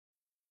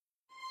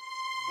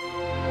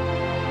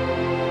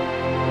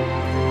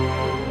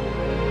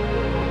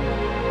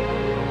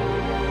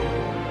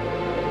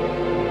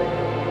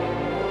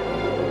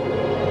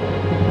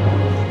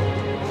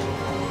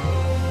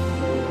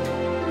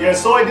Yeah,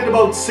 so I did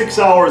about 6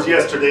 hours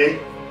yesterday,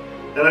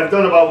 and I've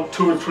done about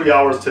 2 or 3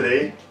 hours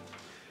today,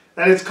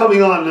 and it's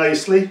coming on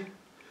nicely.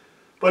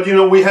 But you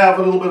know, we have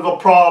a little bit of a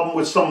problem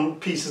with some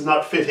pieces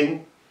not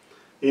fitting.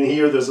 In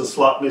here there's a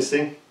slot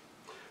missing.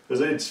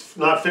 It's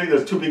not fitting,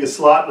 there's too big a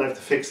slot and I have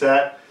to fix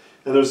that.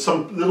 And there's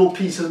some little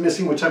pieces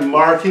missing which I'm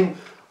marking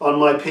on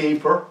my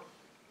paper.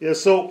 Yeah,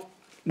 so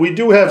we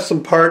do have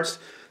some parts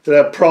that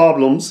have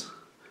problems.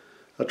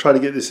 I'll try to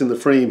get this in the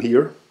frame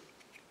here.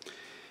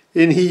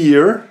 In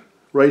here,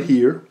 right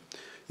here,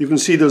 you can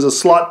see there's a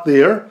slot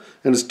there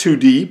and it's too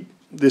deep.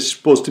 This is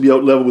supposed to be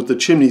out level with the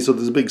chimney, so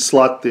there's a big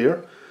slot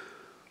there.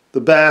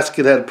 The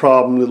basket had a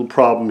problem, little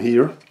problem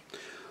here.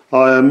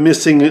 I'm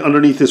missing,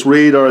 underneath this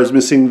radar, I was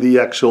missing the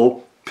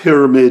actual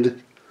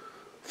pyramid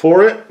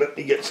for it. Let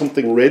me get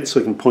something red so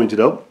I can point it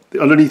out.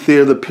 Underneath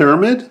there, the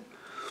pyramid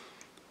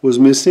was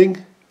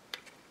missing,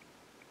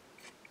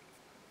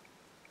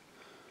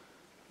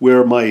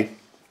 where my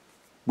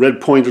red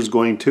pointer is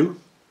going to.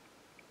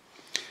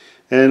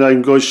 And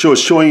I'm going to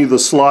showing you the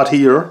slot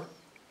here.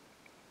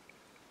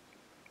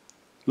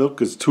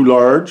 Look, it's too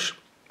large,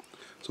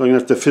 so I'm going to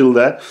have to fill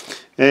that.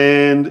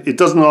 And it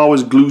doesn't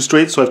always glue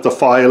straight, so I have to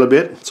file a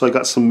bit. So I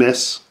got some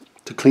mess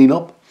to clean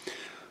up.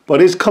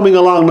 But it's coming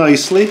along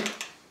nicely.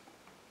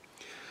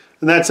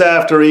 And that's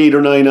after 8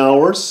 or 9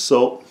 hours.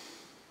 So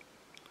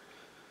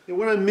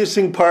when I'm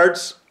missing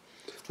parts,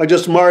 I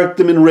just mark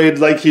them in red,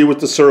 like here with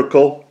the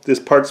circle. This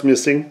part's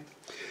missing.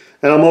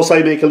 And almost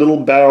I make a little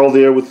barrel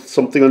there with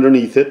something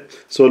underneath it,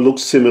 so it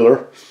looks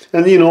similar.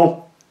 And you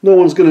know, no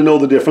one's going to know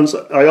the difference.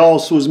 I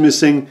also was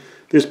missing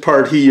this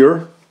part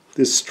here,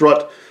 this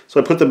strut. So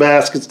I put the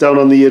baskets down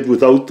on the edge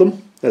without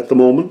them at the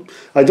moment.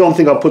 I don't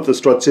think I'll put the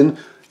struts in.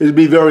 It'd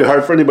be very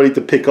hard for anybody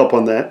to pick up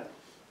on that.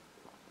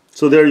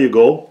 So there you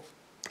go.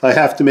 I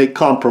have to make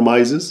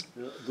compromises.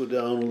 Go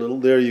down a little.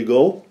 There you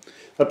go.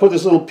 I put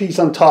this little piece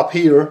on top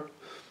here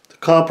to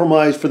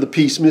compromise for the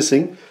piece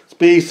missing. It's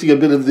basically a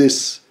bit of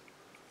this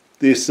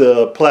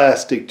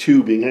plastic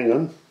tubing. Hang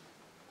on.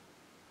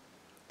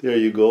 There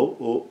you go.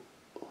 Oh.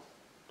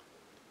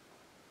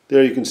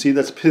 There you can see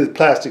that's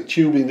plastic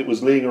tubing that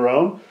was laying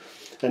around.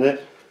 And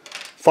it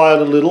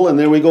filed a little, and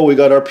there we go. We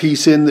got our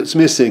piece in that's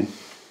missing.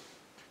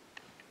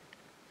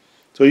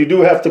 So you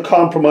do have to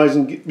compromise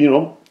and, you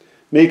know,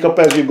 make up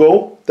as you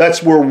go.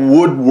 That's where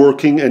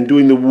woodworking and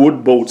doing the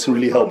wood boats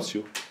really helps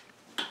you.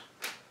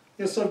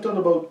 Yes, I've done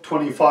about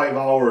 25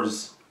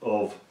 hours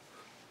of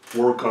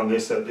work on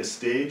this at this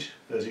stage.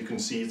 As you can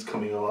see, it's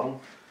coming along.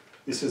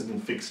 This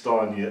isn't fixed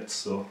on yet,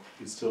 so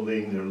it's still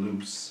laying there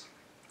loose.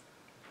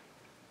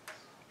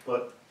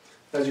 But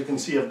as you can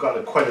see, I've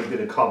got quite a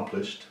bit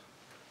accomplished.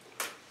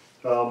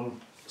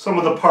 Some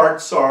of the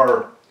parts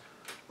are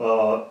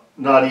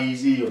not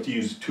easy. You have to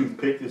use a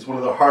toothpick. It's one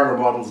of the harder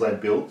models I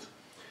built.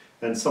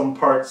 And some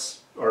parts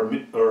are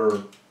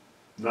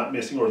not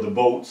missing, or the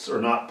boats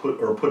are not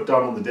put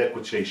down on the deck,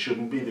 which they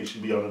shouldn't be. They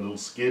should be on a little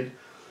skid.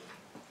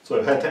 So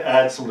I've had to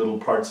add some little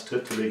parts to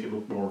it to make it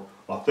look more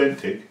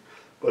authentic.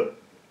 But,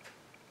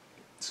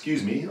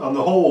 excuse me, on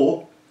the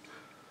whole,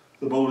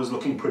 the boat is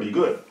looking pretty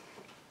good.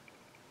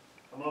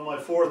 I'm on my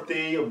 4th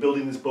day of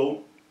building this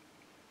boat.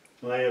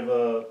 I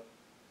have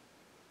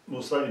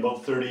most likely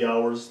about 30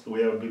 hours the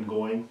way I've been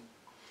going.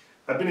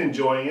 I've been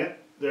enjoying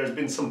it. There's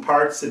been some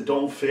parts that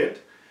don't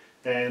fit,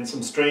 and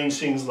some strange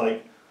things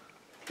like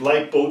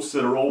light boats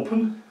that are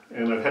open,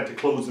 and I've had to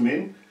close them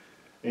in,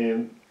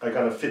 and I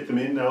got to fit them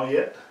in now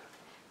yet.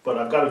 But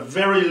I've got a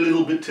very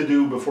little bit to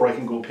do before I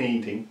can go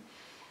painting.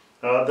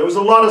 There was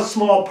a lot of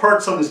small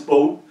parts on this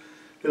boat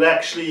that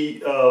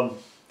actually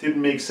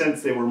didn't make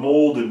sense. They were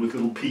molded with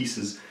little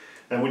pieces,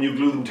 and when you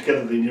glue them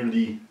together they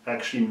nearly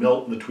actually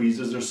melt in the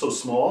tweezers. They're so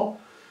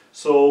small.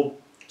 So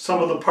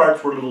some of the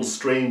parts were a little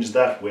strange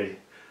that way.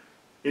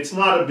 It's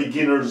not a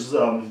beginner's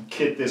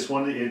kit, this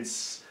one.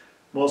 It's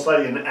most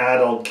likely an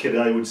adult kit,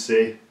 I would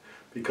say,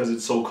 because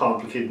it's so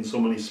complicated and so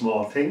many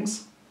small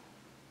things.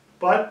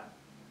 But,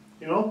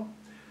 you know,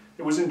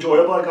 it was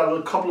enjoyable. I got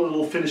a couple of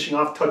little finishing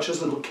off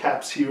touches, little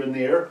caps here and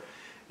there,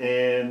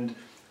 and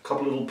a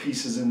couple of little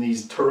pieces in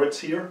these turrets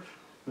here,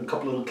 and a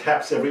couple of little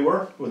caps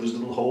everywhere where there's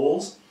little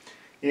holes.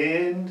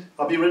 And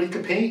I'll be ready to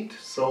paint.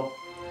 So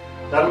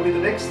that'll be the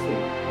next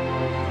thing.